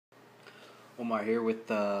Omar here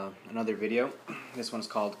with another video. This one's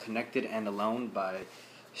called Connected and Alone by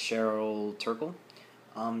Cheryl Turkle.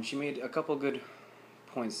 She made a couple good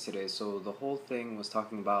points today. So the whole thing was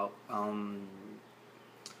talking about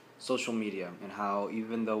social media and how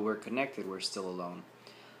even though we're connected, we're still alone.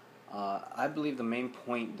 I believe the main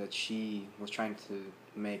point that she was trying to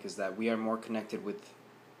make is that we are more connected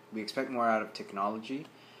we expect more out of technology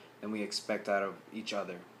than we expect out of each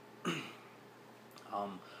other.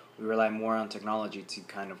 We rely more on technology to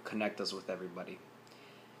kind of connect us with everybody.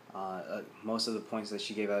 Most of the points that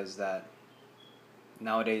she gave out is that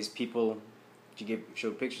nowadays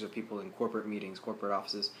showed pictures of people in corporate meetings, corporate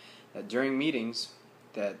offices, that during meetings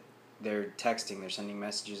that they're texting, they're sending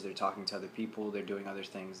messages, they're talking to other people, they're doing other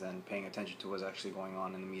things than paying attention to what's actually going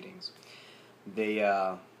on in the meetings.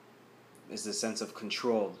 There's a sense of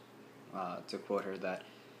control, to quote her, that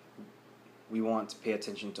we want to pay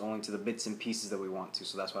attention only to the bits and pieces that we want to.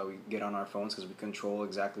 So that's why we get on our phones, because we control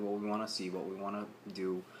exactly what we want to see, what we want to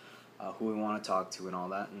do, who we want to talk to, and all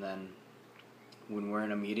that. And then when we're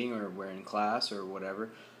in a meeting or we're in class or whatever,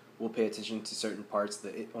 we'll pay attention to certain parts,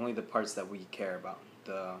 only the parts that we care about,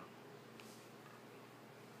 the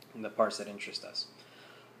parts that interest us.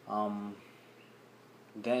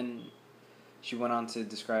 Then she went on to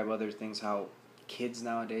describe other things, how kids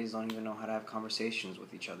nowadays don't even know how to have conversations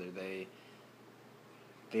with each other.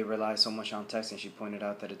 They rely so much on texting. She pointed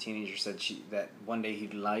out that a teenager said that one day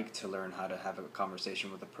he'd like to learn how to have a conversation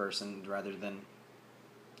with a person rather than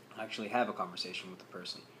actually have a conversation with a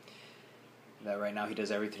person. That right now he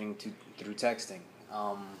does everything through texting.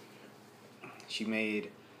 She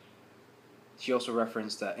also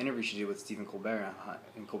referenced an interview she did with Stephen Colbert,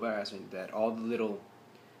 and Colbert asked me that all the little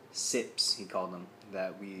sips, he called them,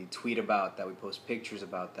 that we tweet about, that we post pictures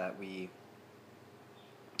about, that we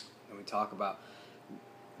talk about,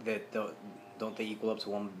 that don't they equal up to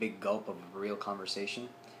one big gulp of a real conversation?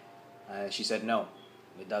 She said no,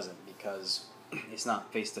 it doesn't, because it's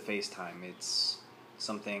not face-to-face time. It's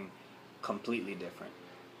something completely different.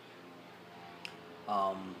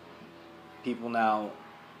 People now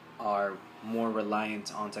are more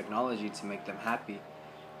reliant on technology to make them happy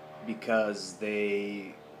because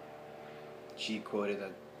she quoted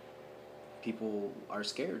that people are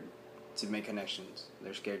scared to make connections.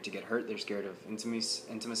 They're scared to get hurt. They're scared of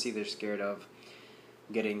intimacy. They're scared of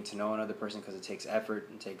getting to know another person because it takes effort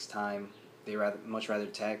and takes time. They much rather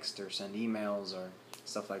text or send emails or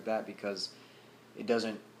stuff like that because it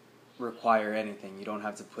doesn't require anything. You don't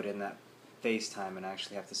have to put in that FaceTime and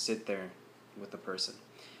actually have to sit there with the person.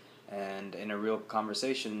 And in a real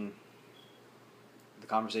conversation, the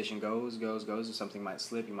conversation goes, and something might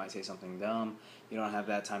slip. You might say something dumb. You don't have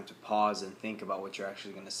that time to pause and think about what you're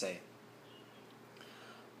actually going to say.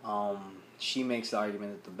 She makes the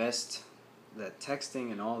argument that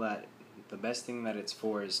texting and all that, the best thing that it's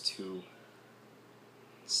for is to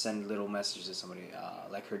send little messages to somebody,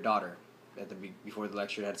 like her daughter. Before the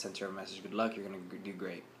lecture, had sent her a message: "Good luck, you're gonna do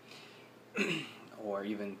great." Or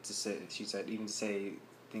even to say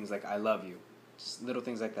things like "I love you," just little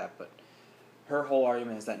things like that. But her whole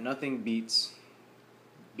argument is that nothing beats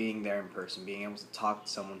being there in person, being able to talk to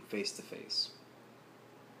someone face to face.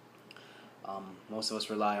 Most of us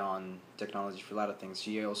rely on technology for a lot of things.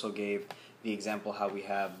 She also gave the example how we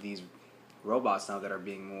have these robots now that are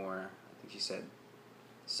being more, I think she said,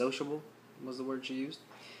 sociable was the word she used,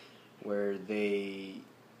 where they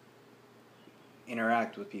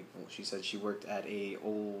interact with people. She said she worked at a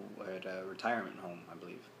retirement home, I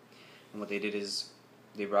believe. And what they did is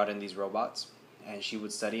they brought in these robots, and she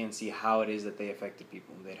would study and see how it is that they affected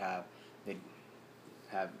people. They'd have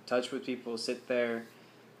touch with people, sit there.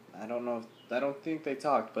 I don't think they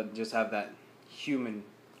talked, but just have that human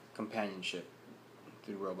companionship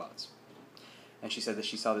through robots. And she said that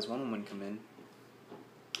she saw this one woman come in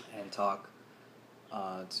and talk,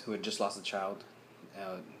 who had just lost a child,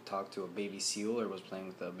 talk to a baby seal, or was playing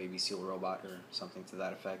with a baby seal robot or something to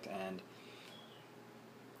that effect, and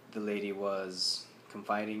the lady was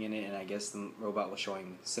confiding in it, and I guess the robot was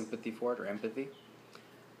showing sympathy for it, or empathy.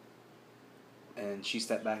 And she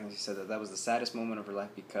stepped back and she said that was the saddest moment of her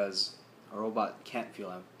life because a robot can't feel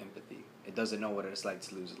empathy. It doesn't know what it's like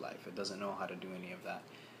to lose a life. It doesn't know how to do any of that.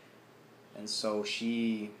 And so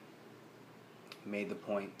she made the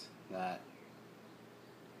point that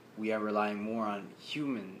we are relying more on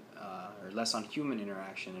or less on human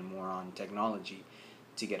interaction and more on technology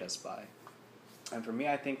to get us by. And for me,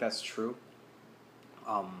 I think that's true.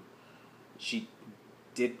 She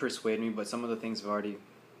did persuade me, but some of the things have already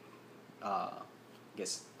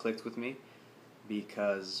clicked with me,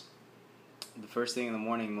 because the first thing in the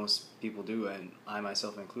morning most people do, and I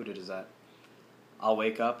myself included, is that I'll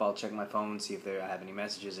wake up, I'll check my phone, see if I have any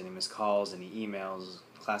messages, any missed calls, any emails,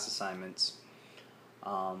 class assignments,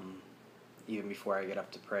 even before I get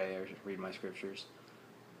up to pray or read my scriptures.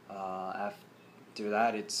 After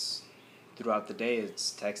that, it's throughout the day,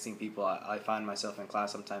 it's texting people. I find myself in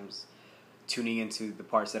class sometimes tuning into the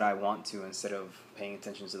parts that I want to instead of paying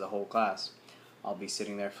attention to the whole class. I'll be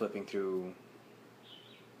sitting there flipping through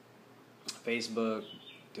Facebook,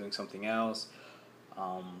 doing something else,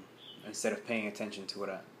 instead of paying attention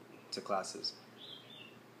to classes.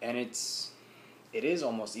 And it is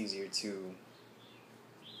almost easier to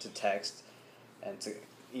text and to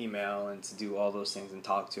email and to do all those things and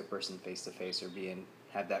talk to a person face to face or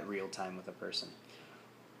have that real time with a person.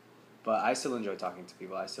 But I still enjoy talking to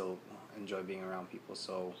people. I still enjoy being around people.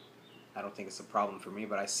 So I don't think it's a problem for me.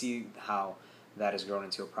 But I see how that has grown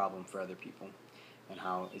into a problem for other people, and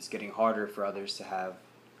how it's getting harder for others to have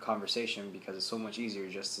conversation because it's so much easier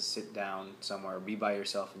just to sit down somewhere, be by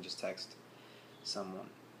yourself, and just text someone.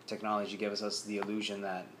 Technology gives us the illusion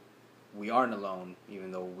that we aren't alone,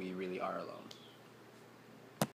 even though we really are alone.